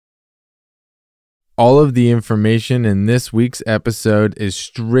All of the information in this week's episode is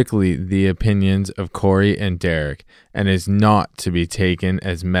strictly the opinions of Corey and Derek and is not to be taken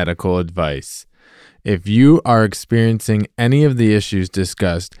as medical advice. If you are experiencing any of the issues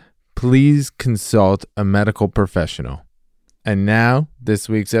discussed, please consult a medical professional. And now, this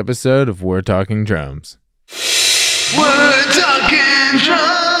week's episode of We're Talking Drums. We're talking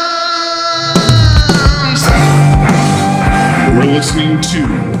drums. You're listening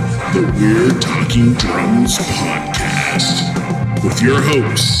to the We're Talking Drums podcast with your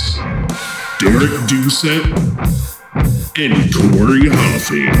hosts, Derek Doucette and Corey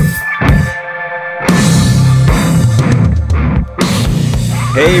Hoffing.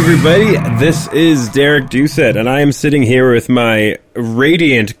 Hey everybody, this is Derek Doucette, and I am sitting here with my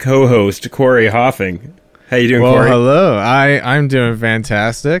radiant co-host, Corey Hoffing. How you doing, Corey? Hello. I'm doing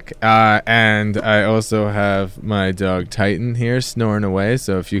fantastic, and I also have my dog Titan here snoring away.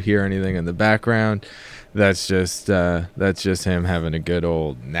 So if you hear anything in the background, that's just him having a good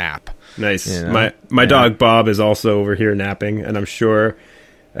old nap. Nice. You know? My dog Bob is also over here napping, and I'm sure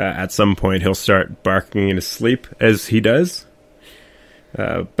at some point he'll start barking in his sleep, as he does.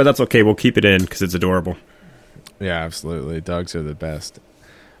 But that's okay. We'll keep it in because it's adorable. Yeah, absolutely. Dogs are the best.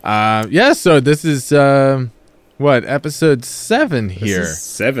 So this is episode 7 here. This is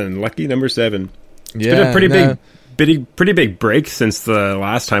 7, lucky number 7. It's Yeah, been a pretty big break since the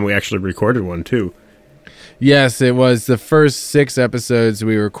last time we actually recorded one too. Yes, it was the first 6 episodes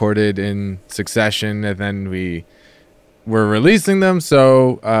we recorded in succession, and then we were releasing them.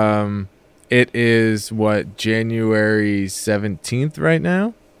 So it is January 17th right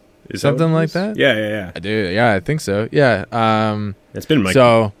now. Is Something like that? Yeah. I do. Yeah, I think so. Yeah. It's been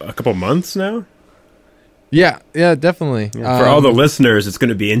a couple months now. Yeah, definitely. Yeah, for all the listeners, it's going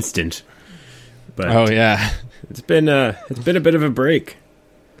to be instant. But oh yeah, it's been a bit of a break.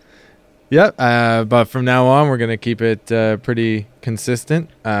 Yep. But from now on, we're gonna keep it pretty consistent.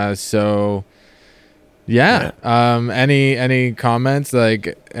 Yeah. Any comments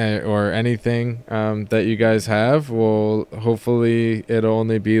or anything that you guys have? Well, hopefully it'll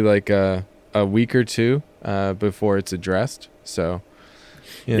only be like a week or two before it's addressed. So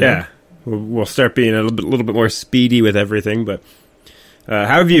yeah, we'll start being a little bit more speedy with everything. But how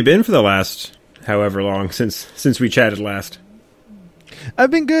have you been for the last however long since we chatted last?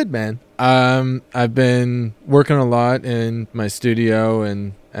 I've been good, man. I've been working a lot in my studio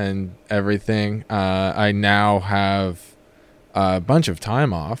and everything. I now have a bunch of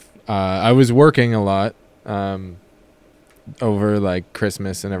time off. I was working a lot over like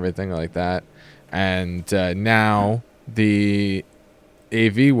Christmas and everything like that. And now the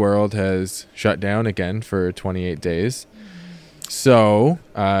AV world has shut down again for 28 days. So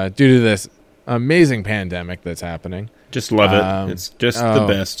due to this amazing pandemic that's happening. Just love it. It's just the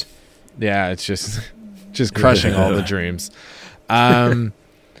best. Yeah, it's just crushing all the dreams. But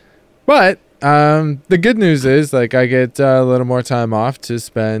the good news is, like, I get a little more time off to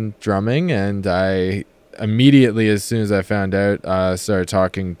spend drumming, and I immediately, as soon as I found out, started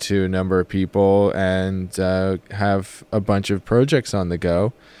talking to a number of people and have a bunch of projects on the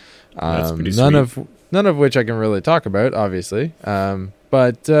go. That's pretty none sweet. None of which I can really talk about, obviously.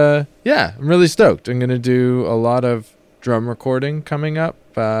 But I'm really stoked. I'm gonna do a lot of drum recording coming up,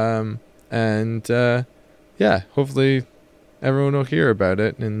 and hopefully everyone will hear about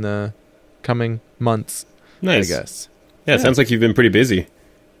it in the coming months. Nice. I guess. Yeah, it sounds like you've been pretty busy.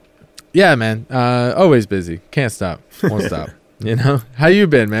 Yeah, man. Always busy. Can't stop. Won't stop. You know? How you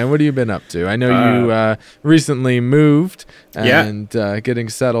been, man? What have you been up to? I know you recently moved and getting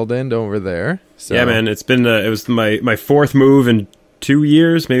settled in over there. So. Yeah, man. It's been it was my fourth move in 2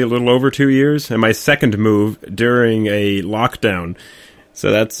 years, maybe a little over 2 years, and my second move during a lockdown.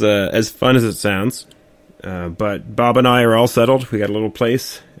 So that's as fun as it sounds. But Bob and I are all settled. We got a little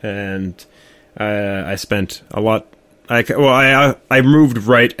place, and I spent a lot. I moved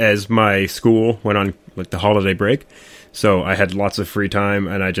right as my school went on like the holiday break, so I had lots of free time,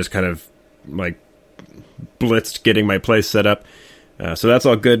 and I just kind of like blitzed getting my place set up. So that's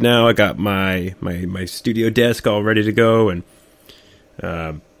all good now. I got my studio desk all ready to go, and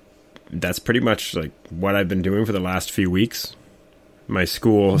that's pretty much like what I've been doing for the last few weeks. My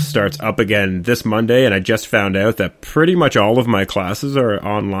school starts up again this Monday, and I just found out that pretty much all of my classes are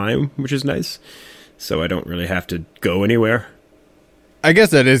online, which is nice. So I don't really have to go anywhere. I guess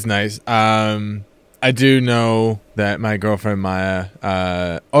that is nice. I do know that my girlfriend Maya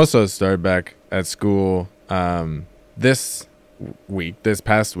also started back at school this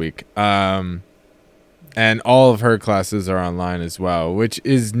past week. And all of her classes are online as well, which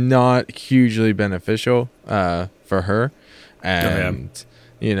is not hugely beneficial for her. And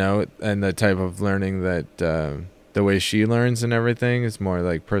you know, and the type of learning that the way she learns and everything is more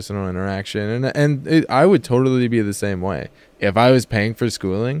like personal interaction, and I would totally be the same way if I was paying for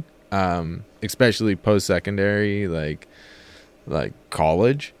schooling, especially post-secondary, like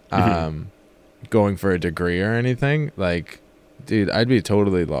college, going for a degree or anything. Like, dude, I'd be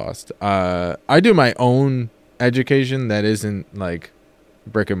totally lost. I do my own education that isn't like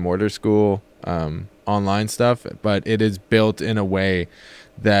brick and mortar school, online stuff, but it is built in a way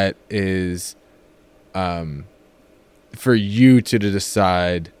that is for you to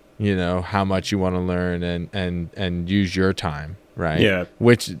decide, you know, how much you want to learn and use your time, right? Yeah.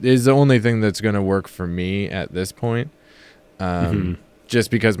 Which is the only thing that's going to work for me at this point.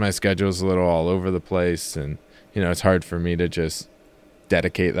 Just because my schedule is a little all over the place, and, you know, it's hard for me to just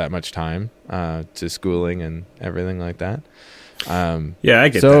dedicate that much time to schooling and everything like that. Yeah, I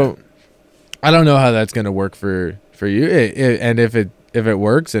get so that. I don't know how that's going to work for you. And if it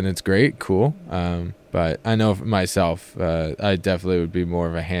works and it's great, cool. But I know for myself, I definitely would be more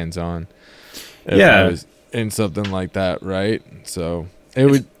of a hands-on if I was in something like that, right? So I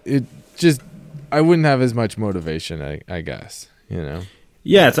wouldn't have as much motivation, I guess, you know?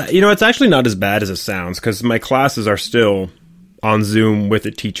 Yeah, it's actually not as bad as it sounds, because my classes are still on Zoom with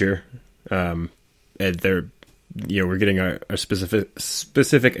a teacher. And they're, you know, we're getting our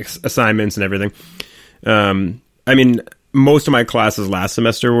specific assignments and everything. I mean, most of my classes last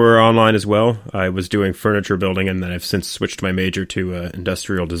semester were online as well. I was doing furniture building, and then I've since switched my major to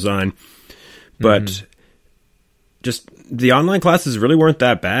industrial design. But just the online classes really weren't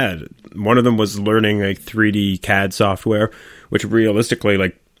that bad. One of them was learning like 3D CAD software, which realistically,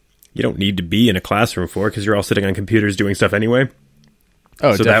 like, you don't need to be in a classroom for, because you're all sitting on computers doing stuff anyway.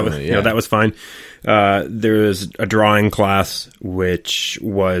 Oh, so definitely, that was, you know, that was fine. There was a drawing class,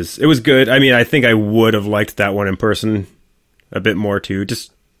 it was good. I mean, I think I would have liked that one in person a bit more too.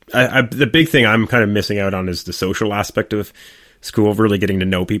 Just the big thing I'm kind of missing out on is the social aspect of school, really getting to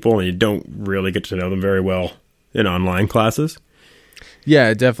know people, and you don't really get to know them very well in online classes.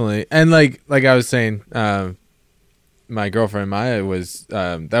 Yeah, definitely. And like I was saying, my girlfriend Maya was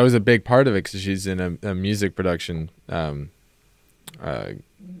that was a big part of it, because she's in a music production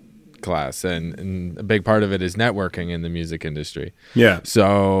class, and a big part of it is networking in the music industry. Yeah.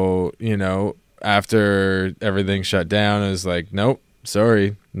 So, you know, after everything shut down, it was like, nope,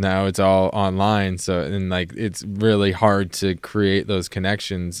 sorry, now it's all online. So, and like, it's really hard to create those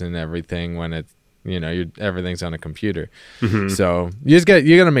connections and everything when it's, you know, everything's on a computer. So you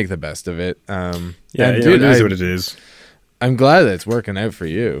gotta make the best of it. Yeah, and dude, it is what it is. I'm glad that it's working out for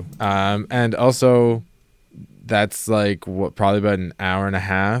you. And also, that's like probably about an hour and a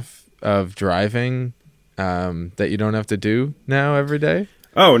half of driving that you don't have to do now every day.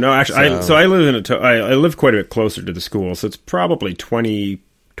 Oh no, actually, I live I live quite a bit closer to the school, so it's probably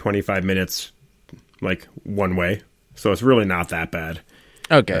 20-25 minutes, like, one way. So it's really not that bad.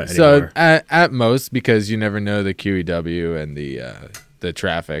 Okay, so at most, because you never know the QEW and the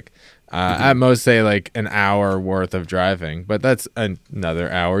traffic, at most, say like an hour worth of driving, but that's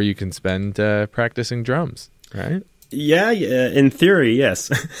another hour you can spend practicing drums, right? Yeah, in theory, yes.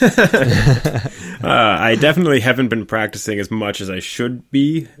 I definitely haven't been practicing as much as I should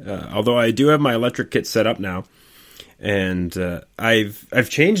be, although I do have my electric kit set up now. And I've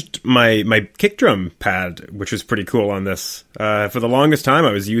changed my kick drum pad, which was pretty cool on this. For the longest time,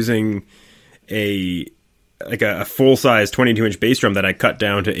 I was using a full-size 22-inch bass drum that I cut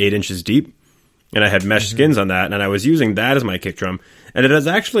down to 8 inches deep, and I had mesh skins on that, and I was using that as my kick drum. And it is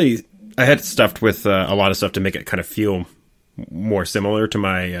actually, I had it stuffed with a lot of stuff to make it kind of feel more similar to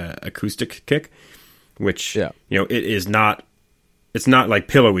my acoustic kick, which, you know, it's not like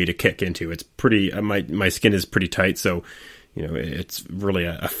pillowy to kick into. It's pretty, my skin is pretty tight, so, you know, it's really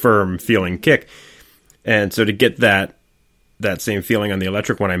a firm feeling kick. And so to get that same feeling on the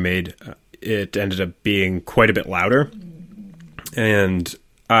electric one I made, it ended up being quite a bit louder. And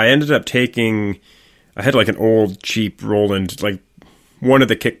I ended up I had like an old cheap Roland, like one of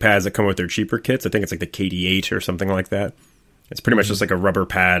the kick pads that come with their cheaper kits. I think it's like the KD8 or something like that. It's pretty much just like a rubber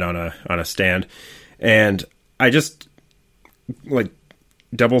pad on a stand. And I just like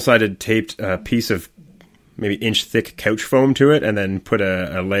double-sided taped a piece of maybe inch thick couch foam to it, and then put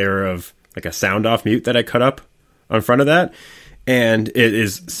a layer of like a sound off mute that I cut up on front of that. And it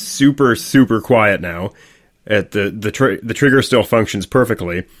is super, super quiet now. The trigger still functions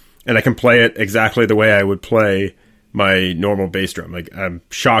perfectly, and I can play it exactly the way I would play my normal bass drum. Like, I'm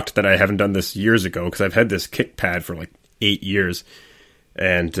shocked that I haven't done this years ago, because I've had this kick pad for like 8 years,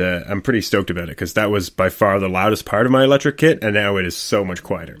 and I'm pretty stoked about it, because that was by far the loudest part of my electric kit, and now it is so much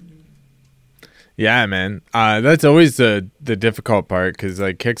quieter. Yeah, man. That's always the difficult part because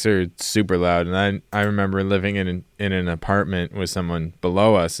like kicks are super loud, and I remember living in an apartment with someone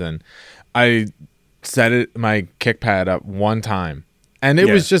below us, and I set my kick pad up one time, and it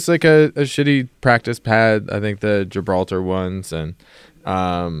was just like a shitty practice pad. I think the Gibraltar ones, and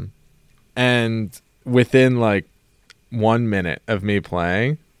within like 1 minute of me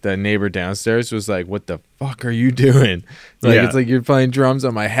playing, the neighbor downstairs was like, "What the fuck are you doing?" Like it's like you're playing drums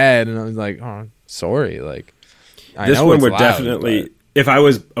on my head, and I was like, "Oh, sorry." Like this one would definitely, if I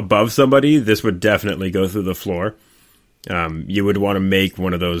was above somebody, this would definitely go through the floor. You would want to make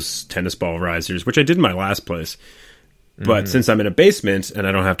one of those tennis ball risers, which I did in my last place. But since I'm in a basement and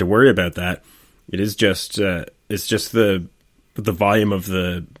I don't have to worry about that, it is just it's just the volume of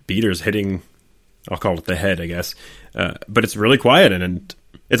the beaters hitting. I'll call it the head, I guess. But it's really quiet, and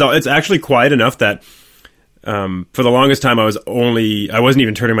it's actually quiet enough that for the longest time I wasn't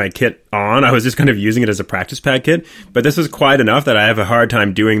even turning my kit on. I was just kind of using it as a practice pad kit. But this is quiet enough that I have a hard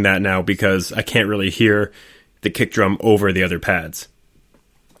time doing that now because I can't really hear the kick drum over the other pads.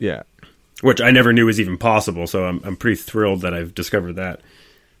 Yeah. Which I never knew was even possible, so I'm pretty thrilled that I've discovered that.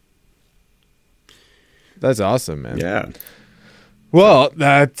 That's awesome, man. Yeah. Well,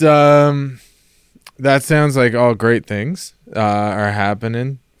 that sounds like all great things are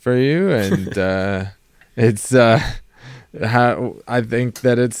happening for you, and it's how I think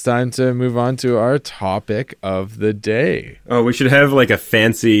that it's time to move on to our topic of the day. Oh, we should have like a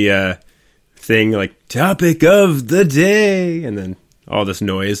fancy thing like topic of the day, and then all this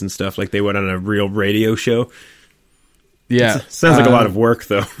noise and stuff like they would on a real radio show. Yeah, sounds like a lot of work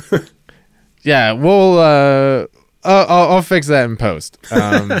though. Yeah, we'll I'll fix that in post.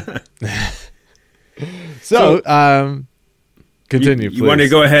 Continue. You want to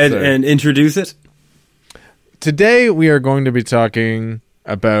go ahead and introduce it? Today we are going to be talking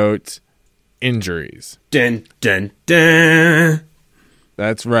about injuries. Dun dun dun.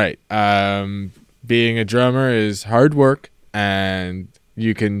 That's right. Being a drummer is hard work, and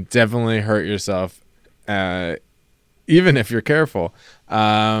you can definitely hurt yourself, even if you're careful.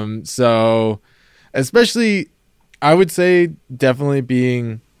 So, especially, I would say definitely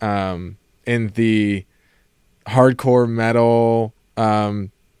being in the hardcore metal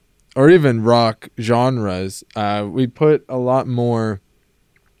or even rock genres, we put a lot more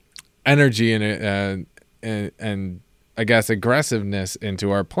energy in it and I guess aggressiveness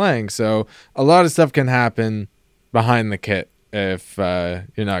into our playing. So a lot of stuff can happen behind the kit if you're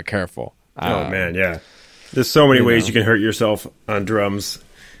not careful. Oh man, yeah. There's so many ways you can hurt yourself on drums,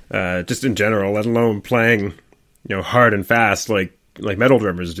 just in general, let alone playing, hard and fast like metal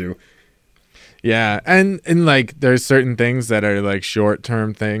drummers do. Yeah, and like there's certain things that are like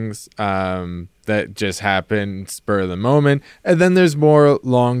short-term things that just happen spur of the moment, and then there's more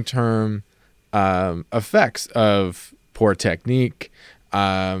long-term effects of poor technique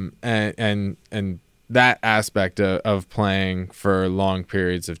and that aspect of playing for long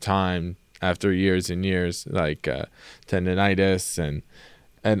periods of time after years and years, like tendinitis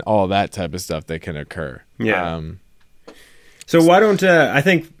and all that type of stuff that can occur. Yeah. So why don't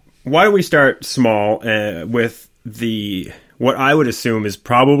we start small with what I would assume is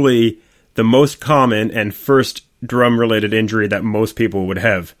probably the most common and first drum-related injury that most people would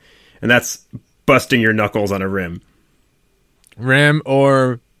have, and that's busting your knuckles on a rim. Rim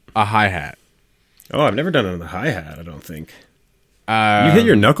or a hi-hat. Oh, I've never done it on the hi-hat, I don't think. You hit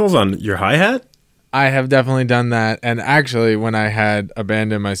your knuckles on your hi-hat? I have definitely done that, and actually when I had a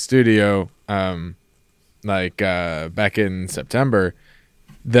band in my studio, back in September,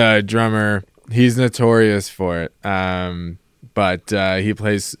 the drummer, he's notorious for it, but he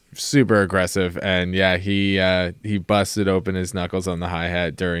plays super aggressive, and yeah, he busted open his knuckles on the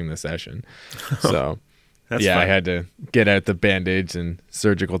hi-hat during the session. So That's yeah, fun. I had to get out the bandage and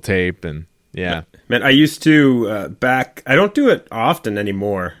surgical tape, and yeah. Man, I used to I don't do it often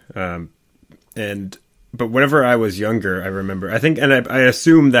anymore, but whenever I was younger, I remember, I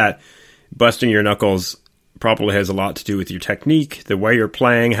assume that busting your knuckles probably has a lot to do with your technique, the way you're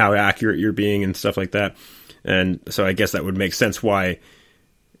playing, how accurate you're being, and stuff like that. And so I guess that would make sense why,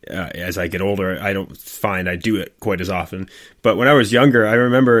 as I get older, I don't find I do it quite as often. But when I was younger, I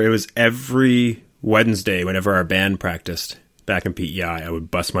remember it was every Wednesday whenever our band practiced back in PEI, I would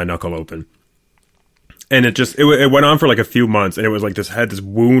bust my knuckle open. And it went on for like a few months, and it was like had this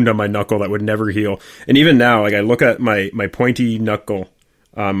wound on my knuckle that would never heal. And even now, like I look at my pointy knuckle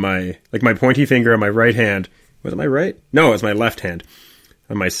on my pointy finger on my right hand. Was it my right? No, it's my left hand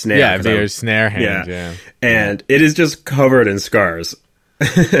on my snare. Yeah, your snare hand. Yeah. And it is just covered in scars.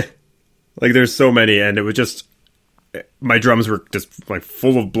 Like there's so many, and it was just my drums were just like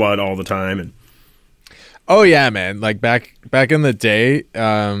full of blood all the time, and Oh yeah, man. Like back in the day,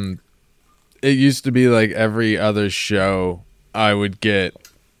 it used to be like every other show I would get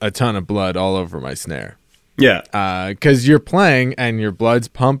a ton of blood all over my snare. Yeah. Because you're playing and your blood's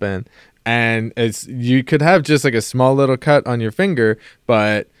pumping, and you could have just like a small little cut on your finger,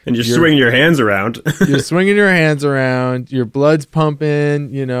 but And you're swinging your hands around. you're swinging your hands around, your blood's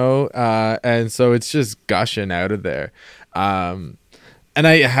pumping, and so it's just gushing out of there. And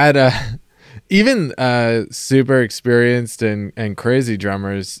I had even super experienced and crazy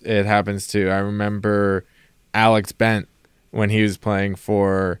drummers, it happens to. I remember Alex Bent when he was playing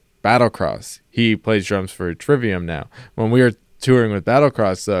for Battlecross. He plays drums for Trivium now. When we were touring with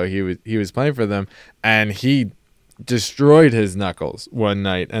Battlecross, though, he was playing for them, and he destroyed his knuckles one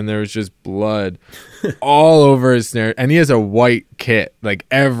night, and there was just blood all over his snare. And he has a white kit, like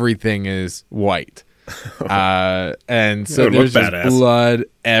everything is white. And so there's just badass. blood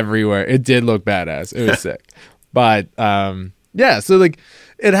everywhere. It did look badass. It was sick. But yeah, so like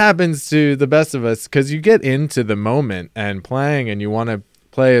it happens to the best of us because you get into the moment and playing, and you want to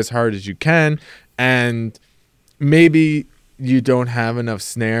play as hard as you can, and maybe you don't have enough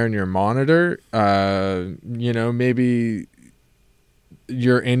snare in your monitor. Maybe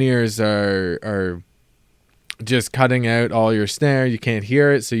your in-ears are just cutting out all your snare. You can't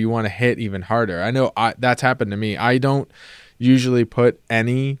hear it, so you want to hit even harder. I know that's happened to me. I don't usually put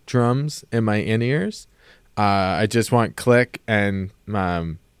any drums in my in-ears. I just want click and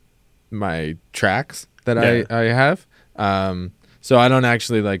my tracks that I have. So I don't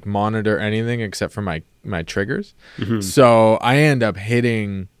actually like monitor anything except for my triggers. Mm-hmm. So I end up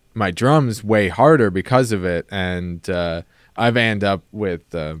hitting my drums way harder because of it, and I've ended up with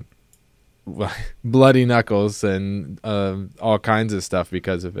bloody knuckles and all kinds of stuff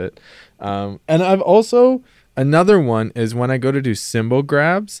because of it. And I've also, another one is when I go to do cymbal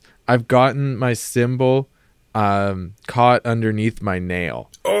grabs, I've gotten my cymbal caught underneath my nail.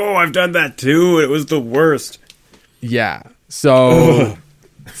 Oh, I've done that too. It was the worst. Yeah. So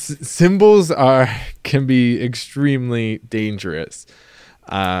cymbals can be extremely dangerous.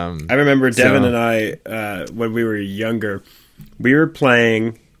 I remember Devin and I, when we were younger, we were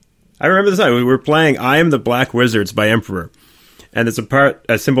playing. I remember this night we were playing "I Am the Black Wizards" by Emperor, and there's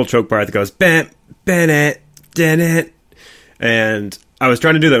a cymbal choke part that goes bam, Bennett, Dennett, and I was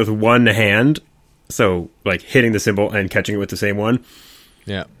trying to do that with one hand, so like hitting the cymbal and catching it with the same one.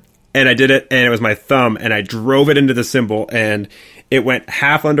 Yeah. And I did it, and it was my thumb, and I drove it into the cymbal, and it went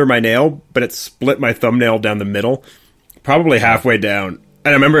half under my nail, but it split my thumbnail down the middle, probably halfway down.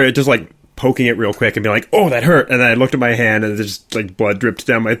 And I remember it just like poking it real quick and being like, "Oh, that hurt!" And then I looked at my hand, and there's just like blood dripped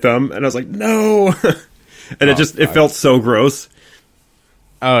down my thumb, and I was like, "No!" And it felt so gross.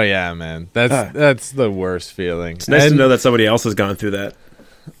 Oh yeah, man, that's the worst feeling. It's nice to know that somebody else has gone through that.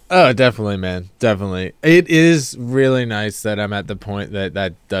 Oh, definitely, man. Definitely. It is really nice that I'm at the point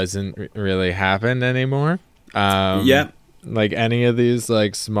that doesn't really happen anymore. Yeah. Like any of these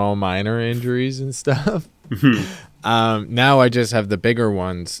like small minor injuries and stuff. Now I just have the bigger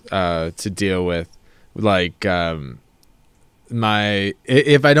ones to deal with. Like if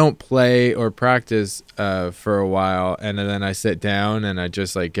I don't play or practice for a while and then I sit down and I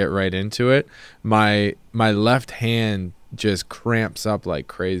just like get right into it, my left hand just cramps up like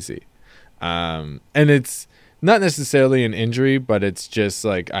crazy. And it's not necessarily an injury, but it's just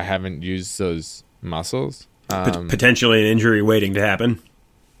like I haven't used those muscles. Potentially an injury waiting to happen.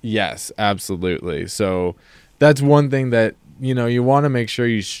 Yes, absolutely. So that's one thing that, you want to make sure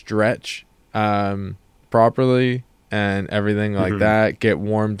you stretch properly and everything like that. Get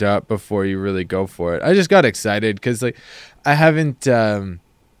warmed up before you really go for it. I just got excited because like I haven't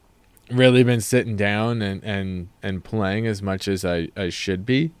really been sitting down and playing as much as I should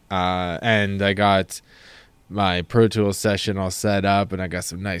be. And I got my Pro Tools session all set up, and I got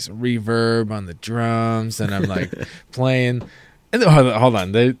some nice reverb on the drums, and I'm like playing. And hold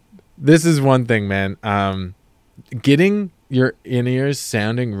on. This is one thing, man. Getting your in-ears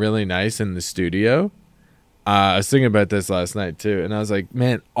sounding really nice in the studio. I was thinking about this last night too, and I was like,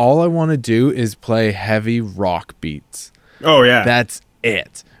 man, all I want to do is play heavy rock beats. Oh yeah. That's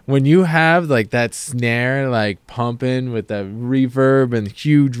it. When you have like that snare like pumping with that reverb and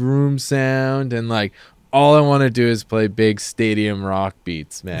huge room sound, and like all I want to do is play big stadium rock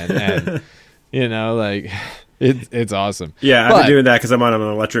beats, man. And like it's awesome. Yeah, I've been doing that because I'm on an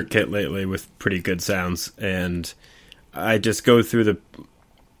electric kit lately with pretty good sounds, and I just go through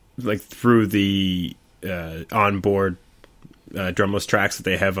the onboard drumless tracks that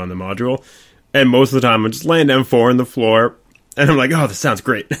they have on the module, and most of the time I'm just laying down 4 on the floor. And I'm like, oh, this sounds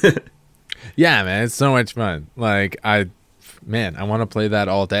great. Yeah, man, it's so much fun. Like, man, I want to play that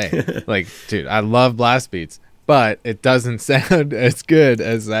all day. Like, dude, I love blast beats, but it doesn't sound as good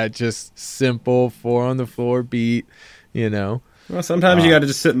as that just simple 4 on the floor beat, you know? Well, sometimes you got to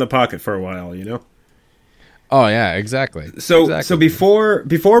just sit in the pocket for a while, you know? Oh yeah, exactly. So before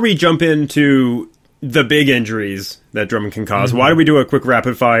we jump into the big injuries that drumming can cause, why don't we do a quick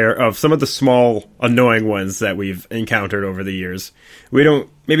rapid fire of some of the small annoying ones that we've encountered over the years? We don't,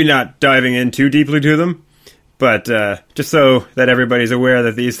 maybe not diving in too deeply to them, but just so that everybody's aware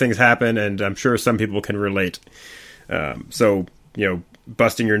that these things happen, and I'm sure some people can relate. So, you know,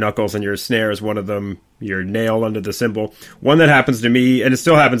 busting your knuckles and your snare is one of them. Your nail under the cymbal. One that happens to me, and it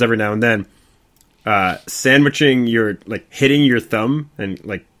still happens every now and then, sandwiching your, like, hitting your thumb and,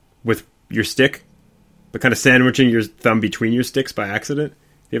 like, with your stick, but kind of sandwiching your thumb between your sticks by accident.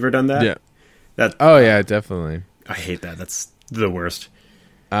 You ever done that? Yeah. Yeah, definitely. I hate that. That's the worst.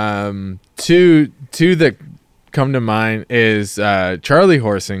 Two that come to mind is Charlie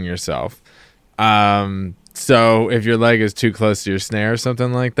horsing yourself. So if your leg is too close to your snare or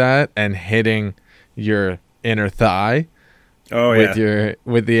something like that, and hitting your inner thigh with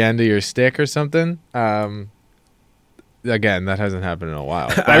the end of your stick or something. Again, that hasn't happened in a while.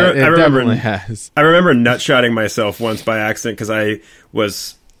 But it definitely has. I remember nutshotting myself once by accident because I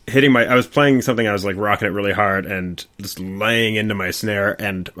was playing something, I was like rocking it really hard and just laying into my snare,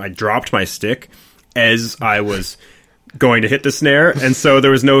 and I dropped my stick as I was going to hit the snare, and so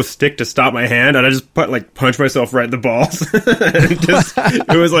there was no stick to stop my hand, and I just punched myself right in the balls.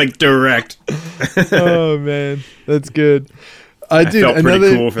 It was like direct. Oh man, that's good. I felt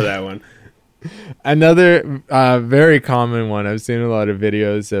pretty cool for that one. Another very common one, I've seen a lot of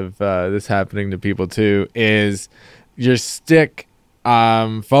videos of this happening to people too, is your stick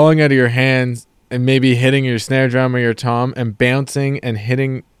falling out of your hands and maybe hitting your snare drum or your tom and bouncing and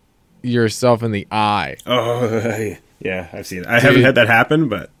hitting yourself in the eye. Oh, yeah, I've seen it. I haven't had that happen,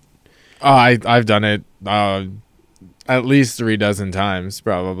 but... I've done it at least 3 dozen times,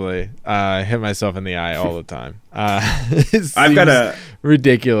 probably. I hit myself in the eye all the time. I've got a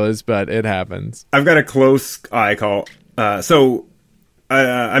ridiculous, but it happens. I've got a close eye call. So,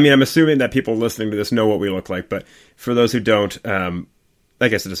 I mean, I'm assuming that people listening to this know what we look like, but for those who don't, I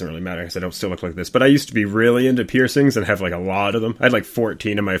guess it doesn't really matter because I don't still look like this. But I used to be really into piercings and have like a lot of them. I had like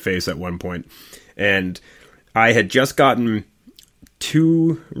 14 in my face at one point, and I had just gotten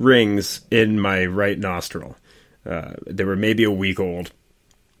 2 rings in my right nostril. They were maybe a week old,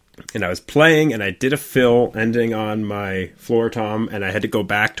 and I was playing, and I did a fill ending on my floor tom, and I had to go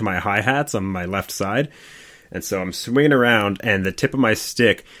back to my hi-hats on my left side, and so I'm swinging around, and the tip of my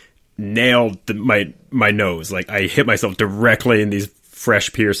stick nailed my nose. Like, I hit myself directly in these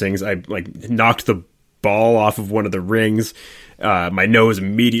fresh piercings. I like knocked the ball off of one of the rings. My nose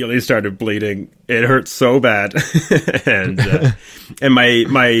immediately started bleeding. It hurt so bad. and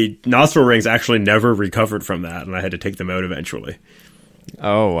my nostril rings actually never recovered from that, and I had to take them out eventually.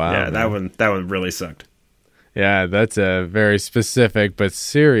 Oh wow. Yeah, that one really sucked. Yeah, that's a very specific but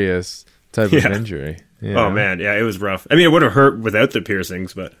serious type of injury. Oh man, yeah, it was rough. I mean, it would have hurt without the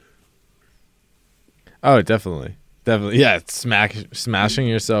piercings, but oh, definitely. Yeah, smashing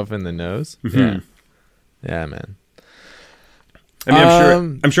yourself in the nose. Mm-hmm. Yeah, man. I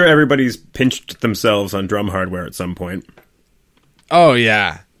mean, I'm sure everybody's pinched themselves on drum hardware at some point. Oh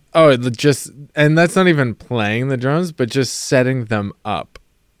yeah. Oh, and that's not even playing the drums, but just setting them up.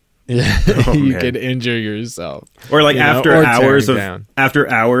 Yeah, you could injure yourself. Or like after hours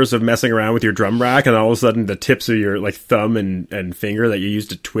of messing around with your drum rack, and all of a sudden the tips of your like thumb and finger that you use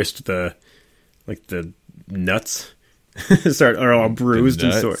to twist the nuts are all bruised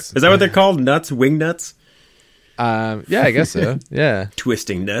and sore. Is that what they're called? Nuts? Wing nuts? Yeah, I guess so. Yeah.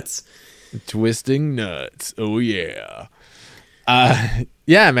 Twisting nuts. Oh yeah.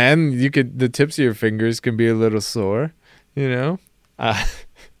 Yeah, man. The tips of your fingers can be a little sore, you know?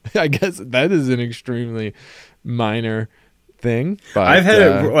 I guess that is an extremely minor thing. But I've had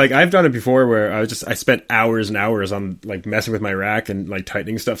it, I've done it before where I spent hours and hours on like messing with my rack and like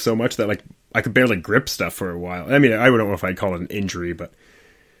tightening stuff so much that like I could barely grip stuff for a while. I mean, I don't know if I'd call it an injury, but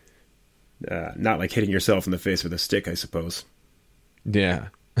not like hitting yourself in the face with a stick, I suppose. Yeah.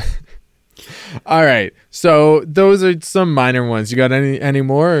 All right. So those are some minor ones. You got any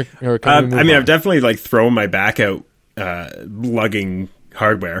more? Or I mean, I've definitely like thrown my back out lugging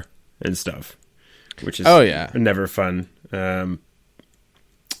hardware and stuff, which is never fun. I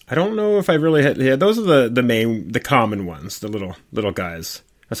don't know if I really had. Yeah, those are the common ones, the little guys.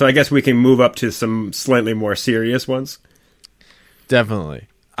 So I guess we can move up to some slightly more serious ones. Definitely.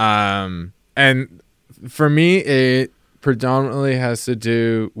 And for me, it predominantly has to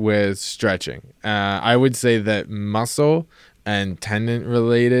do with stretching. I would say that muscle and tendon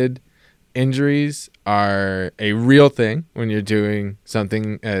related injuries are a real thing when you're doing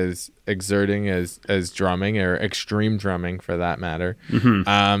something as exerting as drumming, or extreme drumming for that matter.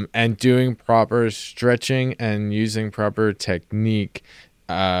 And doing proper stretching and using proper technique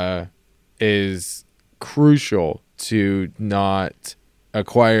is crucial to not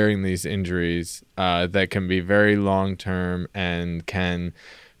acquiring these injuries that can be very long term and can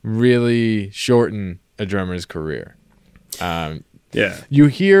really shorten a drummer's career. You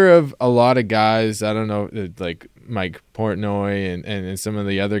hear of a lot of guys, I don't know, like Mike Portnoy and some of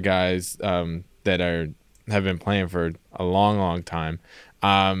the other guys that have been playing for a long time.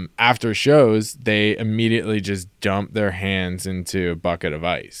 After shows, they immediately just dump their hands into a bucket of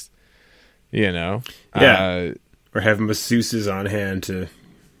ice. You know? Or have masseuses on hand to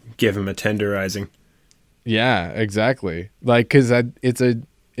give them a tenderizing. Yeah, exactly. Like, because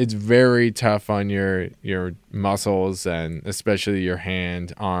it's very tough on your muscles, and especially your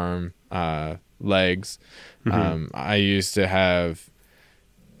hand, arm, legs. I used to have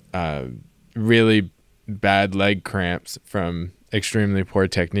really bad leg cramps from extremely poor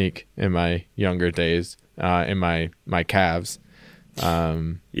technique in my younger days, in my calves.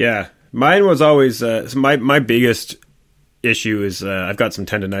 Mine was always my biggest issue is I've got some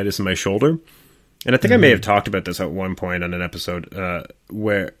tendonitis in my shoulder. And I think I may have talked about this at one point on an episode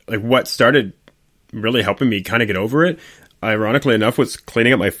where, like, what started really helping me kind of get over it, ironically enough, was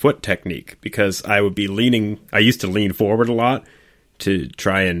cleaning up my foot technique, because I used to lean forward a lot to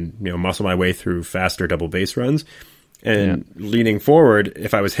try and, muscle my way through faster double bass runs. And leaning forward,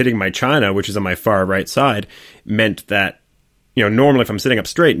 if I was hitting my china, which is on my far right side, meant that, normally if I'm sitting up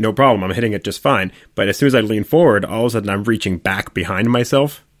straight, no problem, I'm hitting it just fine. But as soon as I lean forward, all of a sudden I'm reaching back behind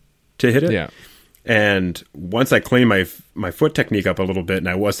myself to hit it. Yeah. And once I cleaned my foot technique up a little bit and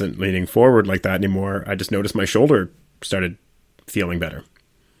I wasn't leaning forward like that anymore, I just noticed my shoulder started feeling better.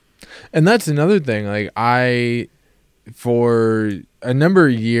 And that's another thing. Like, for a number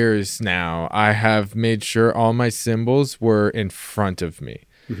of years now, I have made sure all my cymbals were in front of me.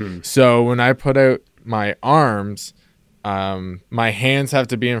 So when I put out my arms, my hands have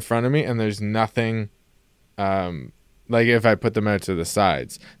to be in front of me, and there's nothing, like if I put them out to the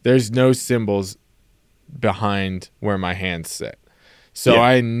sides, there's no cymbals behind where my hands sit. So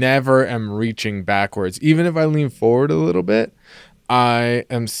I never am reaching backwards. Even if I lean forward a little bit, I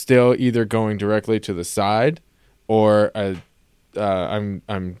am still either going directly to the side or I'm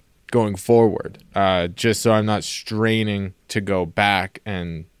going forward, just so I'm not straining to go back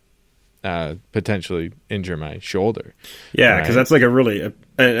and potentially injure my shoulder. Yeah, because that's like a really,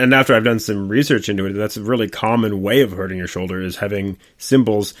 and after I've done some research into it, that's a really common way of hurting your shoulder, is having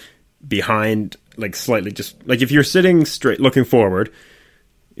cymbals behind, like slightly, just like if you're sitting straight looking forward,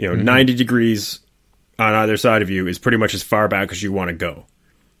 90 degrees on either side of you is pretty much as far back as you want to go.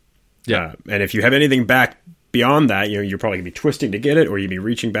 And if you have anything back beyond that, you're probably gonna be twisting to get it, or you'd be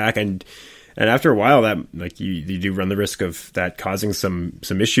reaching back, and after a while, that, like, you do run the risk of that causing some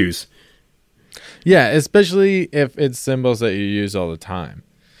issues. Yeah, especially if it's cymbals that you use all the time.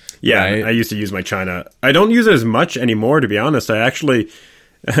 Yeah, right? I used to use my china. I don't use it as much anymore, to be honest. I actually,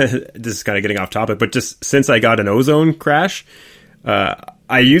 this is kind of getting off topic, but just since I got an ozone crash,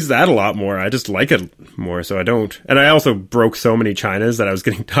 I use that a lot more. I just like it more, so I don't. And I also broke so many chinas that I was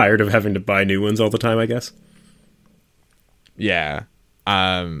getting tired of having to buy new ones all the time, I guess. Yeah.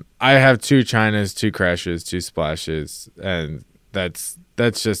 I have 2 chinas, 2 crashes, 2 splashes, and that's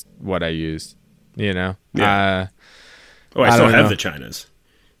just what I use, Yeah. I still have the chinas.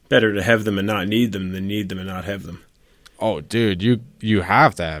 Better to have them and not need them than need them and not have them. Oh, dude, you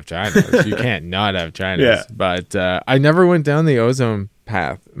have to have chinas. You can't not have chinas. Yeah. But I never went down the ozone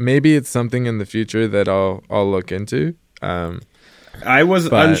path. Maybe it's something in the future that I'll look into. I was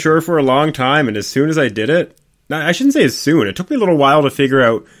unsure for a long time, and as soon as I did it, I shouldn't say as soon. It took me a little while to figure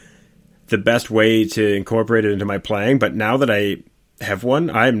out the best way to incorporate it into my playing, but now that I have one,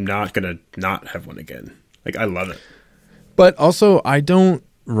 I'm not going to not have one again. Like, I love it. But also, I don't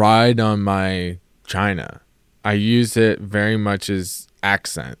ride on my china. I use it very much as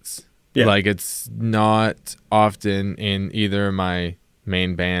accents. Yeah. Like, it's not often in either of my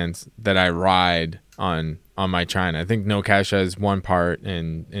main bands that I ride on my china. I think No Cash has one part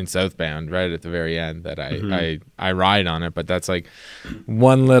in Southbound right at the very end that I ride on it, but that's like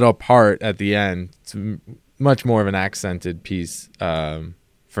one little part at the end. It's much more of an accented piece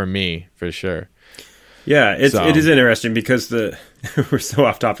for me, for sure. Yeah, it is interesting because we're so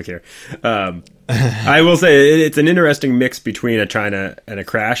off topic here. I will say it's an interesting mix between a china and a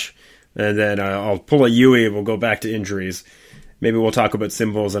crash, and then I'll pull a Yui and we'll go back to injuries. Maybe we'll talk about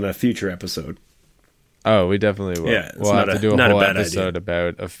cymbals in a future episode. Oh, we definitely will. Yeah, it's we'll have to do a not a whole bad episode idea.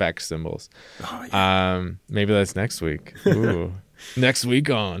 about effect symbols. Oh, yeah. Maybe that's next week. Ooh. Next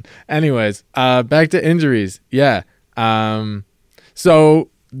week on. Anyways, back to injuries. Yeah. So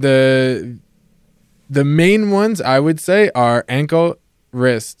the main ones I would say are ankle,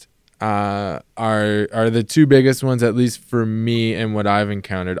 wrist, are the two biggest ones, at least for me and what I've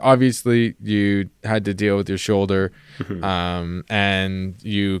encountered. Obviously, you had to deal with your shoulder, and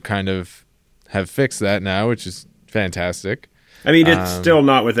you kind of have fixed that now, which is fantastic. I mean, it's still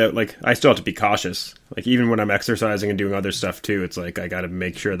not without, like, I still have to be cautious. Like, even when I'm exercising and doing other stuff too, it's like I got to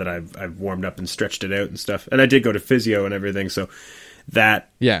make sure that I've warmed up and stretched it out and stuff. And I did go to physio and everything, so that,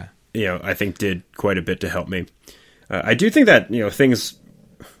 Yeah. I think did quite a bit to help me. I do think that, things,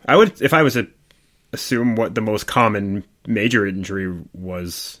 I would, if I was to assume what the most common major injury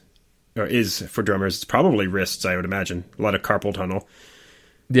was, or is for drummers, it's probably wrists, I would imagine. A lot of carpal tunnel.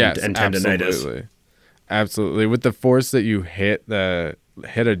 Yes, and tendinitis. Absolutely. With the force that you hit a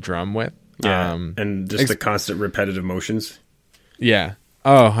drum with. Yeah, and just the constant repetitive motions. Yeah.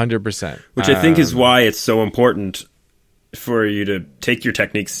 Oh, 100%. Which I think is why it's so important for you to take your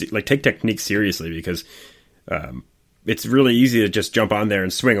techniques, take technique seriously, because it's really easy to just jump on there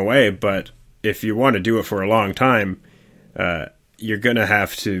and swing away. But if you want to do it for a long time, you're going to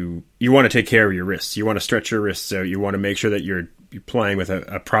have to, you want to take care of your wrists. You want to stretch your wrists out. You want to make sure that you're playing with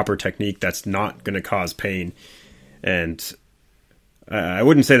a proper technique that's not going to cause pain. And I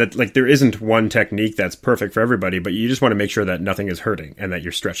wouldn't say that, there isn't one technique that's perfect for everybody, but you just want to make sure that nothing is hurting and that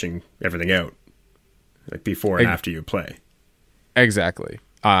you're stretching everything out, before and after you play. Exactly.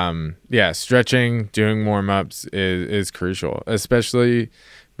 Yeah, stretching, doing warm-ups is crucial, especially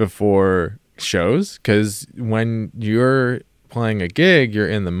before shows, because when you're playing a gig, you're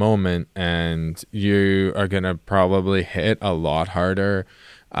in the moment, and you are going to probably hit a lot harder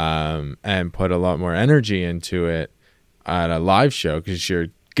and put a lot more energy into it at a live show, because you're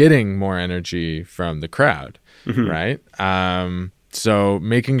getting more energy from the crowd, right? So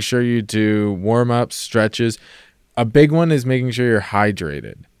making sure you do warm-ups, stretches. A big one is making sure you're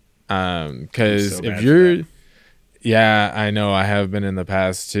hydrated, because So if you're, yeah, I know, I have been in the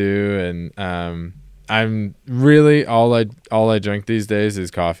past too, and I'm really all I drink these days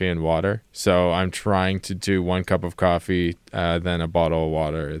is coffee and water. So I'm trying to do 1 cup of coffee, then a bottle of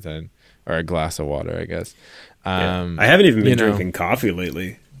water, or a glass of water, I guess. I haven't even been drinking coffee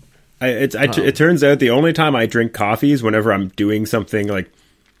lately. It turns out the only time I drink coffee is whenever I'm doing something,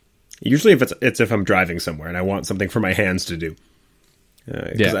 usually if I'm driving somewhere and I want something for my hands to do.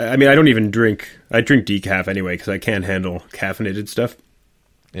 I don't even drink. I drink decaf anyway because I can't handle caffeinated stuff.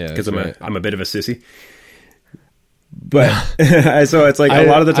 Yeah, because I'm a bit of a sissy. But so it's a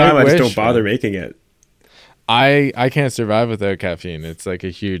lot of the time I just don't bother making it. I can't survive without caffeine. It's like a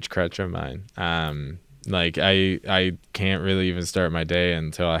huge crutch of mine. I can't really even start my day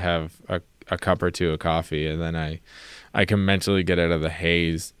until I have a cup or two of coffee, and then I can mentally get out of the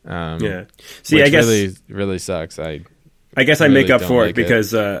haze. Yeah. See, which I guess really sucks. I guess I really make up don't for like it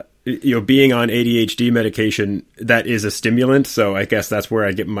because being on ADHD medication, that is a stimulant. So I guess that's where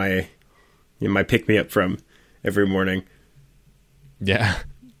I get my pick me up from every morning. Yeah.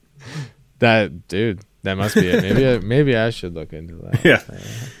 That must be it. Maybe I should look into that. Yeah.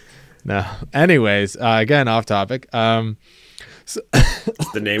 No. Anyways, again, off topic. It's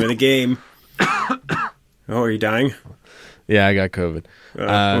the name of the game. Oh, are you dying? Yeah, I got COVID.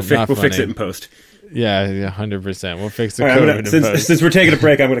 We'll fix it in post. Yeah, 100%. We'll fix the All COVID right, in post. since we're taking a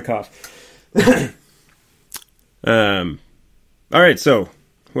break, I'm going to cough. All right, so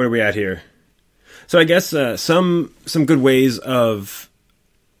where are we at here? So I guess some good ways of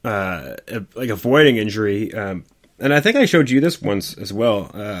avoiding injury, and I think I showed you this once as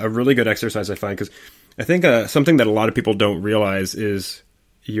well. A really good exercise I find, because I think something that a lot of people don't realize is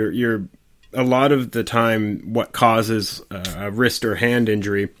you're a lot of the time what causes a wrist or hand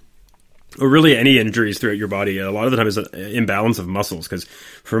injury, or really any injuries throughout your body, a lot of the time is an imbalance of muscles, because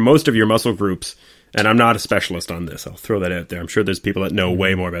for most of your muscle groups, and I'm not a specialist on this, I'll throw that out there. I'm sure there's people that know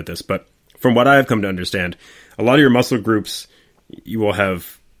way more about this, but from what I've come to understand, a lot of your muscle groups, you will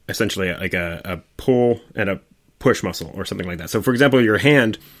have essentially like a pull and a push muscle or something like that. So for example, your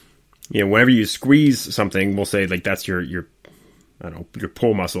hand, whenever you squeeze something, we'll say that's your I don't know, your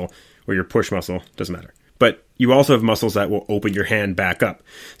pull muscle or your push muscle, doesn't matter. But you also have muscles that will open your hand back up.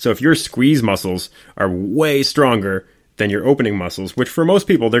 So if your squeeze muscles are way stronger than your opening muscles, which for most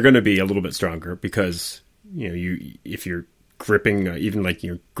people, they're going to be a little bit stronger because, if you're gripping even like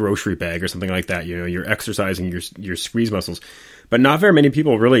your grocery bag or something like that, you're exercising your squeeze muscles. But not very many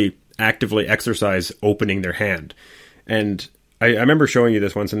people really actively exercise opening their hand. And I remember showing you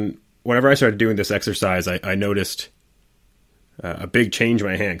this once, and whenever I started doing this exercise, I noticed a big change in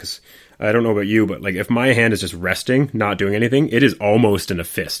my hand. Because I don't know about you, but like if my hand is just resting, not doing anything, it is almost in a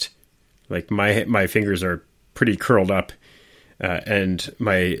fist. Like my fingers are pretty curled up, and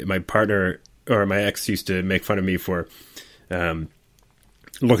my partner or my ex used to make fun of me for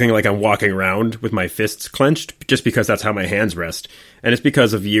looking like I'm walking around with my fists clenched, just because that's how my hands rest. And it's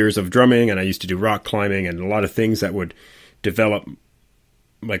because of years of drumming, and I used to do rock climbing and a lot of things that would develop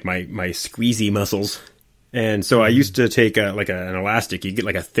like my squeezy muscles. And so I used to take an elastic. You get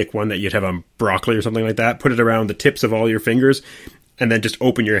like a thick one that you'd have on broccoli or something like that, put it around the tips of all your fingers, and then just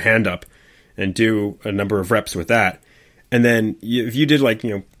open your hand up and do a number of reps with that. And then if you did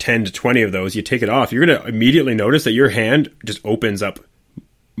 10 to 20 of those, you take it off, you're going to immediately notice that your hand just opens up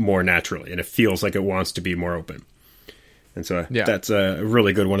more naturally, and it feels like it wants to be more open. And so that's a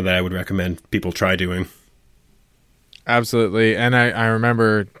really good one that I would recommend people try doing. Absolutely. And I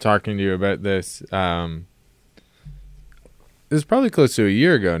remember talking to you about this. It was probably close to a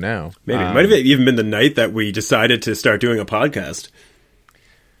year ago now. Maybe. It might have even been the night that we decided to start doing a podcast.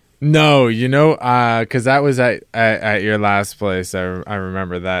 No, because that was at your last place. I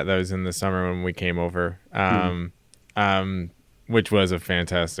remember that. That was in the summer when we came over, which was a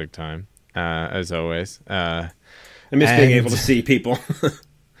fantastic time, as always. I miss being able to see people.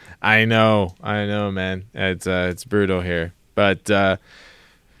 I know, man. It's brutal here, but yeah,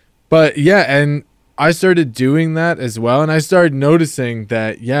 and I started doing that as well, and I started noticing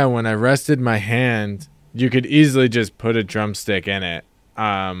that when I rested my hand, you could easily just put a drumstick in it,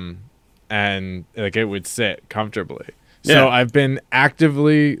 and like it would sit comfortably. So I've been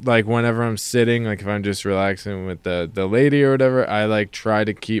actively, like, whenever I'm sitting, like if I'm just relaxing with the lady or whatever, I like try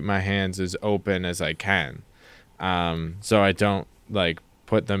to keep my hands as open as I can, so I don't like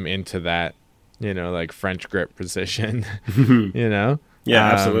put them into that, like French grip position, Yeah,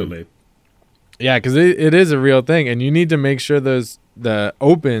 absolutely. Yeah, because it is a real thing, and you need to make sure the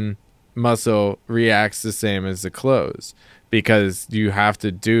open muscle reacts the same as the close, because you have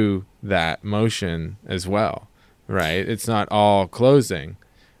to do that motion as well, right? It's not all closing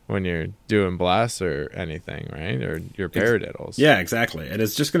when you're doing blasts or anything, right? Or your paradiddles. Yeah, exactly. And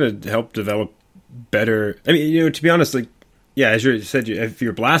it's just going to help develop better. I mean, to be honest, like, as you said, if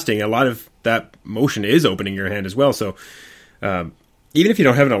you're blasting, a lot of that motion is opening your hand as well. So even if you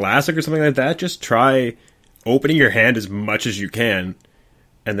don't have an elastic or something like that, just try opening your hand as much as you can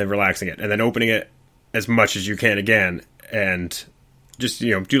and then relaxing it, and then opening it as much as you can again, and just,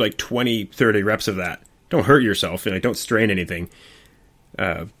 do like 20, 30 reps of that. Don't hurt yourself, don't strain anything.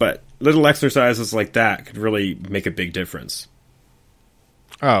 But little exercises like that could really make a big difference.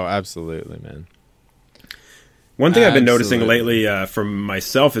 Oh, absolutely, man. One thing I've been noticing lately from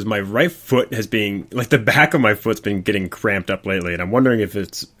myself is my right foot has been, like, the back of my foot's been getting cramped up lately, and I'm wondering if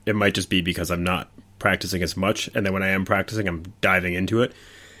it might just be because I'm not practicing as much, and then when I am practicing, I'm diving into it.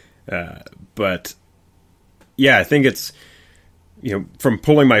 But yeah, I think it's, from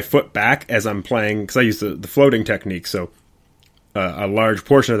pulling my foot back as I'm playing, because I use the floating technique, so a large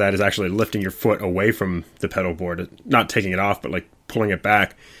portion of that is actually lifting your foot away from the pedal board, not taking it off, but like pulling it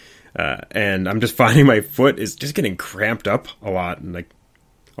back. And I'm just finding my foot is just getting cramped up a lot, and like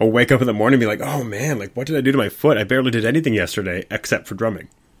I'll wake up in the morning and be like, oh man, like what did I do to my foot? I barely did anything yesterday except for drumming.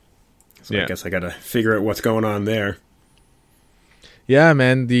 So I guess I gotta figure out what's going on there. Yeah,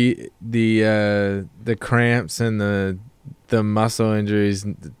 man, the cramps and the muscle injuries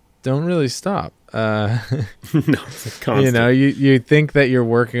don't really stop. No, it's constant. You think that you're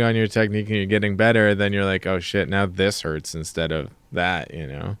working on your technique and you're getting better, then you're like, oh shit, now this hurts instead of that,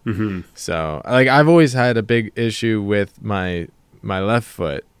 Mm-hmm. So like I've always had a big issue with my left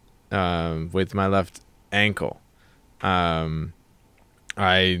foot, with my left ankle.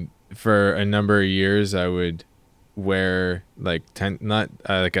 I for a number of years I would wear like a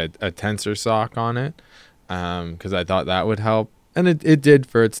tensor sock on it, because I thought that would help, and it did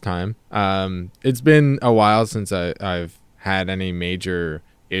for its time. It's been a while since I've had any major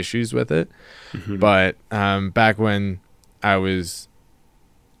issues with it, but back when I was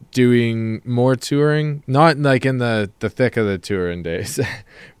doing more touring, not like in the thick of the touring days,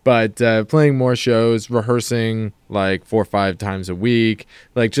 but playing more shows, rehearsing like 4 or 5 times a week,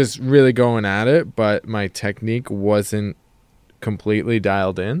 like just really going at it, but my technique wasn't completely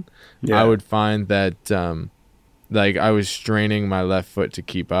dialed in. I would find that like I was straining my left foot to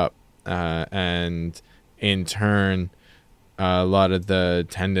keep up, and in turn a lot of the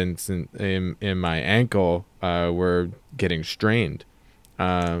tendons in my ankle were getting strained.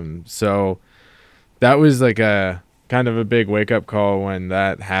 So that was like a kind of a big wake up call when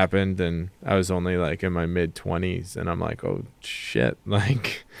that happened, and I was only like in my mid-20s, and I'm like, oh shit,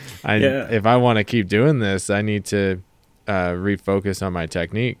 like if I want to keep doing this, I need to refocus on my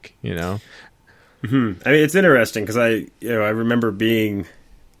technique, you know. Mm-hmm. I mean, it's interesting because I remember being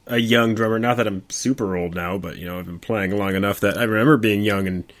a young drummer. Not that I'm super old now, but I've been playing long enough that I remember being young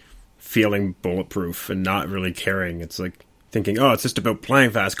and feeling bulletproof and not really caring. It's like thinking, oh, it's just about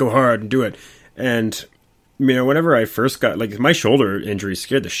playing fast, go hard and do it. And whenever I first got, like, my shoulder injury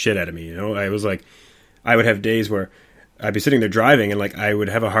scared the shit out of me. I was like, I would have days where I'd be sitting there driving and like I would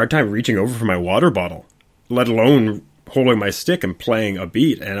have a hard time reaching over for my water bottle, let alone holding my stick and playing a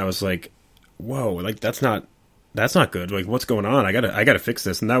beat. And I was like, whoa, like that's not good. Like, what's going on? I gotta fix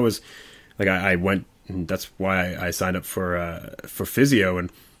this. And that was like, I went, and that's why I signed up for physio.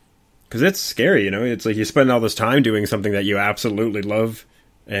 And because it's scary, it's like you spend all this time doing something that you absolutely love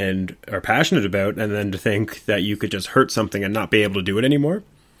and are passionate about, and then to think that you could just hurt something and not be able to do it anymore.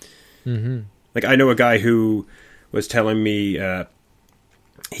 Mm-hmm. Like, I know a guy who was telling me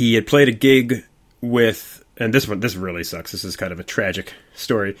he had played a gig with, and this really sucks. This is kind of a tragic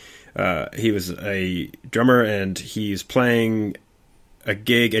story. He was a drummer and he's playing a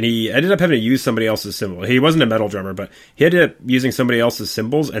gig, and he ended up having to use somebody else's cymbal. He wasn't a metal drummer, but he ended up using somebody else's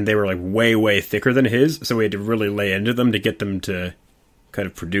cymbals, and they were like way, way thicker than his, so he had to really lay into them to get them to kind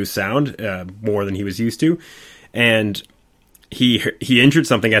of produce sound more than he was used to. And he injured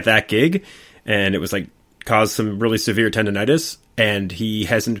something at that gig, and it was like caused some really severe tendonitis, and he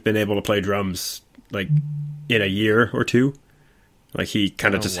hasn't been able to play drums like in a year or two. Like, he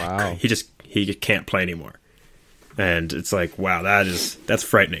kind of he can't play anymore. And it's like, wow, that's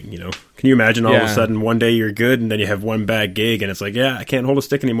frightening, Can you imagine all of a sudden one day you're good and then you have one bad gig and it's like, yeah, I can't hold a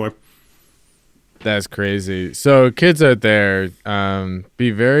stick anymore. That's crazy. So kids out there,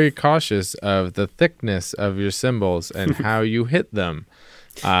 be very cautious of the thickness of your cymbals and how you hit them.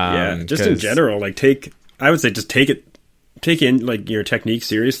 Just in general, like I would say just take in like your technique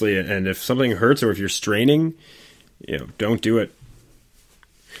seriously, and if something hurts or if you're straining, don't do it.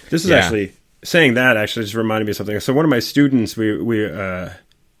 This is actually saying that actually just reminded me of something. So one of my students, we were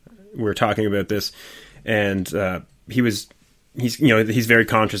talking about this, and he's very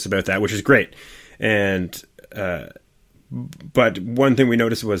conscious about that, which is great. And but one thing we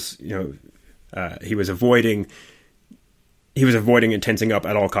noticed was he was avoiding and tensing up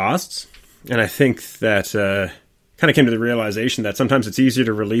at all costs. And I think that kind of came to the realization that sometimes it's easier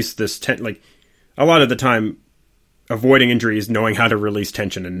to release this like a lot of the time, avoiding injuries, knowing how to release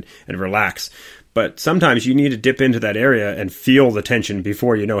tension and relax. But sometimes you need to dip into that area and feel the tension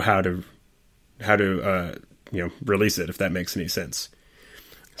before you know how to release it, if that makes any sense.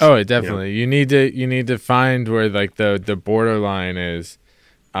 Oh, definitely. You need to find where like the borderline is,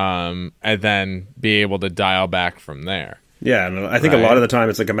 and then be able to dial back from there. Yeah, and I think a lot of the time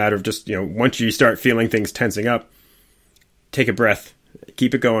it's like a matter of just, once you start feeling things tensing up, take a breath,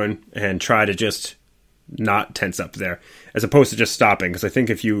 keep it going, and try to just not tense up there, as opposed to just stopping. Because I think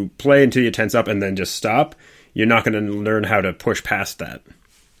if you play until you tense up and then just stop, you're not going to learn how to push past that.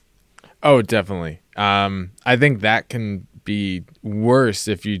 Oh, definitely. I think that can be worse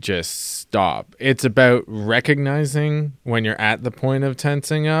if you just stop. It's about recognizing when you're at the point of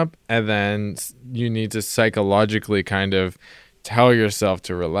tensing up, and then you need to psychologically kind of tell yourself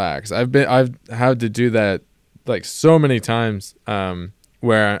to relax. I've had to do that like so many times,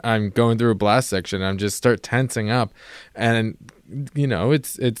 where I'm going through a blast section and I'm just start tensing up, and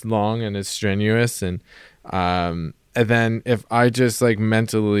it's long and it's strenuous, and then if I just like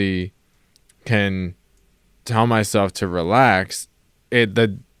mentally can tell myself to relax,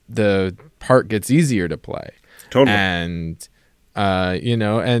 the part gets easier to play. Totally. And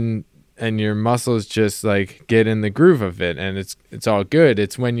and your muscles just like get in the groove of it, and it's all good.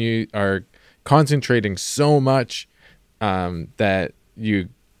 It's when you are concentrating so much that you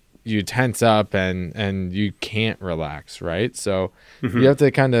tense up and you can't relax, right? So you have to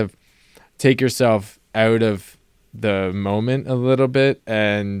kind of take yourself out of the moment a little bit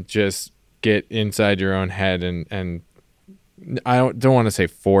and just get inside your own head, and I don't want to say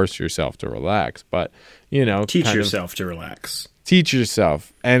force yourself to relax, but teach yourself to relax. Teach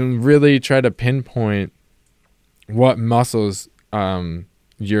yourself and really try to pinpoint what muscles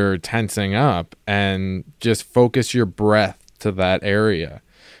you're tensing up, and just focus your breath to that area.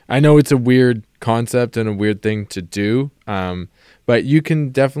 I know it's a weird concept and a weird thing to do, but you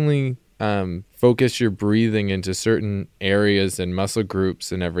can definitely focus your breathing into certain areas and muscle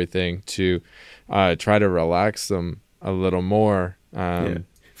groups and everything to try to relax them a little more.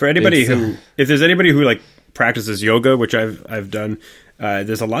 For anybody if there's anybody who like practices yoga, which I've done,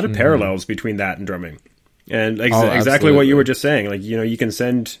 there's a lot of parallels between that and drumming. And Oh, exactly what you absolutely. were just saying. Like, you can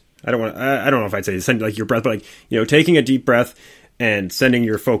send, I don't know if I'd say send like your breath, but like, taking a deep breath and sending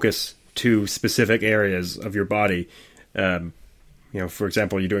your focus to specific areas of your body. For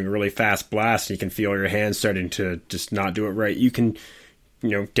example, you're doing a really fast blast and you can feel your hands starting to just not do it right. You can,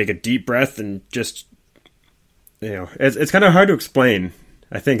 take a deep breath and just, it's kind of hard to explain,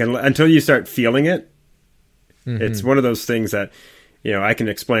 I think, until you start feeling it. Mm-hmm. It's one of those things that, I can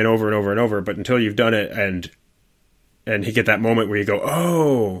explain over and over and over, but until you've done it and you get that moment where you go,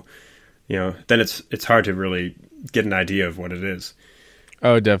 oh, then it's hard to really get an idea of what it is.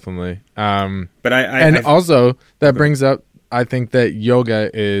 Oh, definitely. But also that brings up, I think that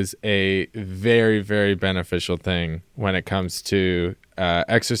yoga is a very, very beneficial thing when it comes to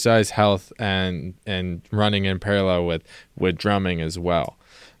exercise, health, and running in parallel with drumming as well.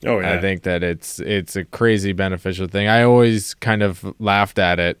 Oh, yeah. I think that it's a crazy beneficial thing. I always kind of laughed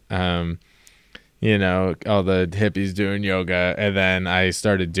at it, all the hippies doing yoga, and then I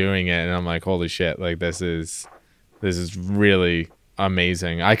started doing it, and I'm like, holy shit, like this is really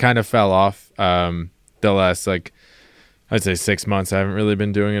amazing. I kind of fell off the last, like, I'd say 6 months. I haven't really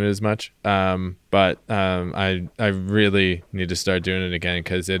been doing it as much, but I really need to start doing it again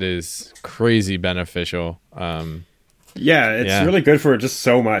because it is crazy beneficial. It's really good for just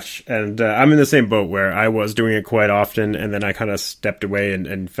so much. And I'm in the same boat where I was doing it quite often, and then I kind of stepped away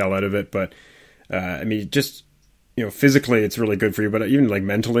and fell out of it. But just physically, it's really good for you. But even like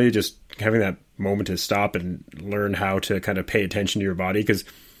mentally, just having that moment to stop and learn how to kind of pay attention to your body, because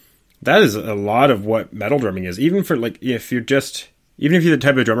that is a lot of what metal drumming is. Even for like, even if you're the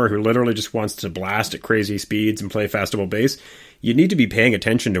type of drummer who literally just wants to blast at crazy speeds and play festival bass, you need to be paying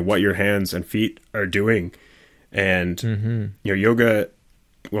attention to what your hands and feet are doing. And yoga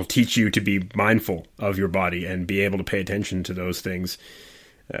will teach you to be mindful of your body and be able to pay attention to those things,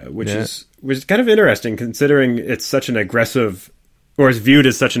 which is kind of interesting considering it's such an aggressive, or is viewed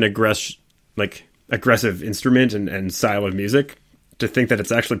as such an aggressive instrument and style of music. To think that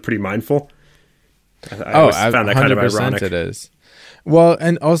it's actually pretty mindful. I always found that kind of ironic. It is. Well,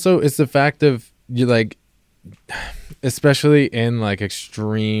 and also it's the fact of you, like, especially in like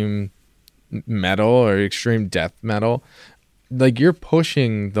extreme metal or extreme death metal, like you're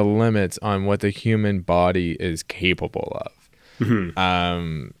pushing the limits on what the human body is capable of.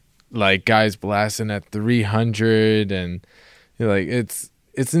 Mm-hmm. Like guys blasting at 300 and like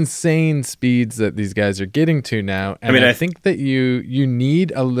it's insane speeds that these guys are getting to now. And I think that you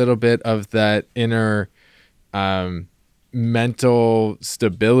need a little bit of that inner mental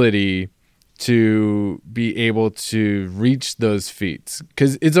stability to be able to reach those feats.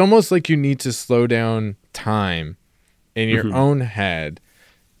 Because it's almost like you need to slow down time in your own head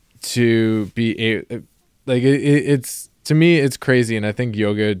to be like it's to me it's crazy, and I think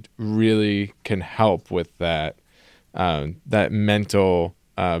yoga really can help with that that mental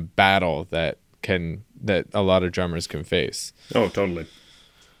battle that a lot of drummers can face. Oh, totally.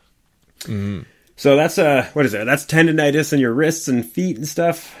 Mm-hmm. So that's what is that? That's tendonitis in your wrists and feet and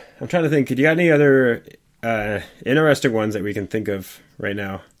stuff. I'm trying to think. Do you got any other interesting ones that we can think of right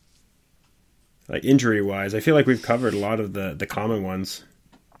now? Like injury wise, I feel like we've covered a lot of the common ones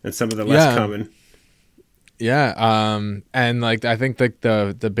and some of the less common. Yeah. And like I think like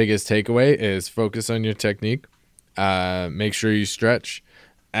the biggest takeaway is focus on your technique. Make sure you stretch.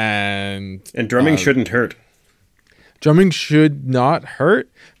 And drumming shouldn't hurt. Drumming should not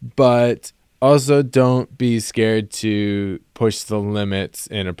hurt, but also don't be scared to push the limits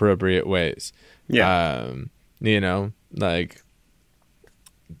in appropriate ways. Yeah. There's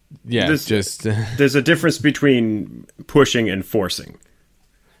a difference between pushing and forcing.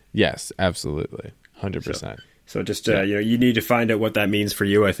 Yes, absolutely. 100%. So just you need to find out what that means for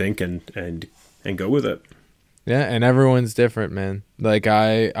you, I think, and go with it. Yeah, and everyone's different, man. Like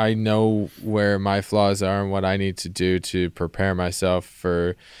I know where my flaws are and what I need to do to prepare myself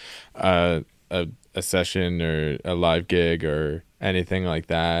for a session or a live gig or anything like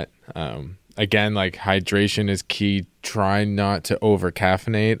that. Again, like hydration is key. Try not to over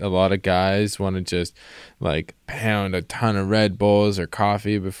caffeinate. A lot of guys want to just like pound a ton of Red Bulls or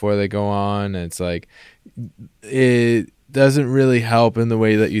coffee before they go on. And it's like it doesn't really help in the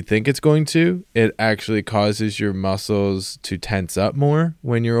way that you think it's going to. It actually causes your muscles to tense up more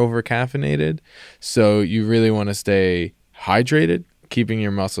when you're over caffeinated. So you really want to stay hydrated. Keeping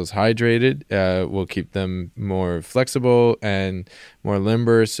your muscles hydrated will keep them more flexible and more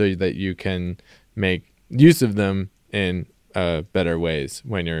limber so that you can make use of them in better ways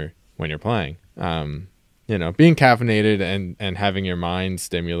when you're playing. Being caffeinated and having your mind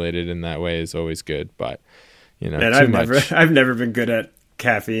stimulated in that way is always good, but and I've never been good at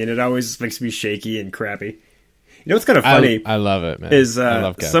caffeine. It always makes me shaky and crappy. You know what's kind of funny? I love it, man. Is I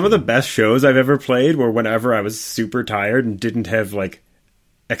love some of the best shows I've ever played were whenever I was super tired and didn't have like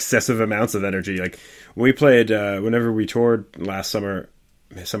excessive amounts of energy. Like when we played, whenever we toured last summer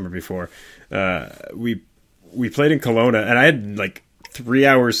before, we played in Kelowna, and I had like 3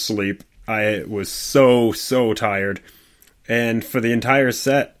 hours sleep. I was so tired, and for the entire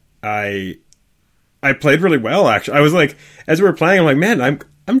set, I played really well. Actually, I was like, as we were playing, I'm like, man,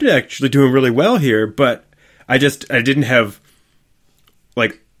 I'm actually doing really well here, but I didn't have,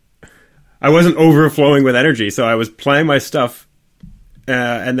 like, I wasn't overflowing with energy, so I was playing my stuff,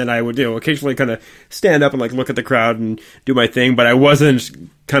 and then I would, occasionally kind of stand up and, like, look at the crowd and do my thing, but I wasn't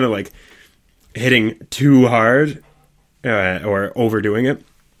kind of, like, hitting too hard or overdoing it.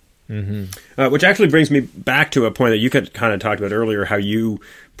 Mm-hmm. Which actually brings me back to a point that you kind of talked about earlier, how you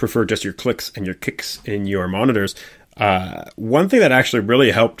prefer just your clicks and your kicks in your monitors. One thing that actually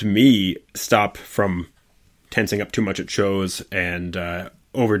really helped me stop from tensing up too much at shows and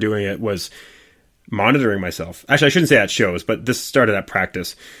overdoing it was monitoring myself. Actually, I shouldn't say at shows, but this started at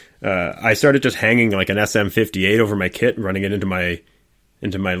practice. I started just hanging like an SM58 over my kit and running it into my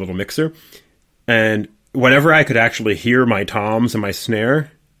little mixer. And whenever I could actually hear my toms and my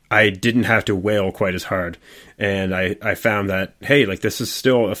snare, I didn't have to wail quite as hard. And I found that, hey, like, this is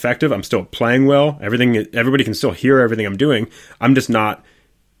still effective. I'm still playing well. Everybody can still hear everything I'm doing. I'm just not,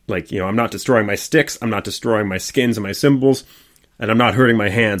 like, I'm not destroying my sticks. I'm not destroying my skins and my cymbals. And I'm not hurting my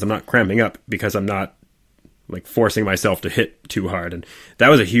hands. I'm not cramping up because I'm not, like, forcing myself to hit too hard. And that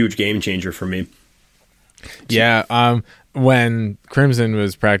was a huge game changer for me. Yeah. When Crimson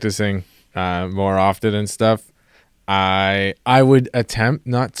was practicing more often and stuff, I would attempt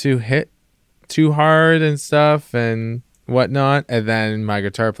not to hit too hard and stuff and whatnot, and then my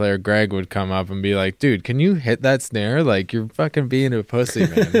guitar player Greg would come up and be like, dude, can you hit that snare? Like, you're fucking being a pussy,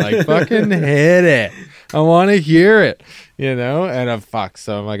 man. Like, fucking hit it. I want to hear it, and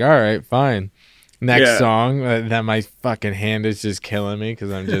so I'm like, all right, fine. Next song, that my fucking hand is just killing me because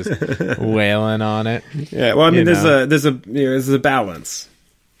I'm just wailing on it. Yeah, well, I mean, there's a balance.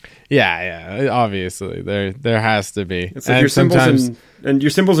 Yeah, obviously there has to be. It's like your cymbals and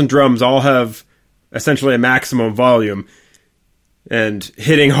your cymbals and drums all have essentially a maximum volume, and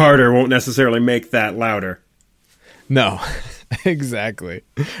hitting harder won't necessarily make that louder. No, exactly.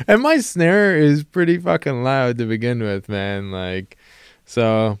 And my snare is pretty fucking loud to begin with, man. Like,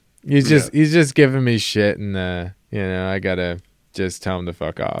 so he's just giving me shit, and I gotta just tell him to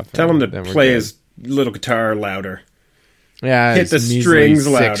fuck off. Tell him to play his little guitar louder. Yeah, hit the strings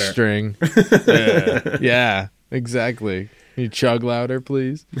louder. String. Yeah, exactly. Can you chug louder,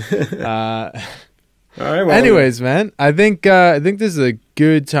 please? All right. Well, anyways, man, I think this is a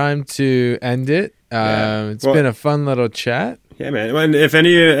good time to end it. It's been a fun little chat. Yeah, man. And if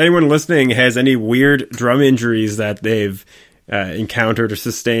anyone listening has any weird drum injuries that they've encountered or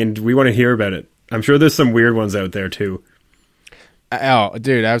sustained, we want to hear about it. I'm sure there's some weird ones out there too. Oh,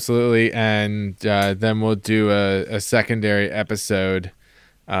 dude, absolutely. And then we'll do a secondary episode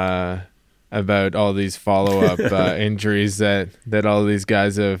about all these follow-up injuries that all these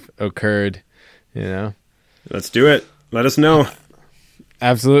guys have occurred, Let's do it. Let us know.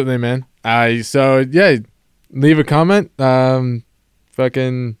 Absolutely, man. So, yeah, leave a comment.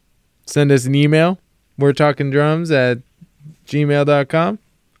 Fucking send us an email. We're talking drums at gmail.com.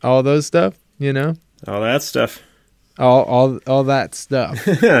 All those stuff, All that stuff. All that stuff.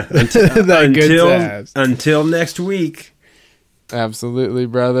 Until next week. Absolutely,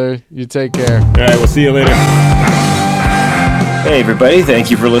 brother. You take care. All right, we'll see you later. Hey, everybody. Thank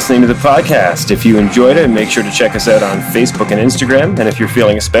you for listening to the podcast. If you enjoyed it, make sure to check us out on Facebook and Instagram. And if you're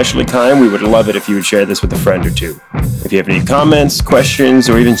feeling especially kind, we would love it if you would share this with a friend or two. If you have any comments, questions,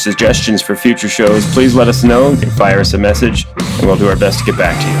 or even suggestions for future shows, please let us know. You can fire us a message, and we'll do our best to get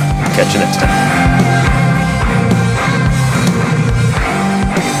back to you. Catch you next time.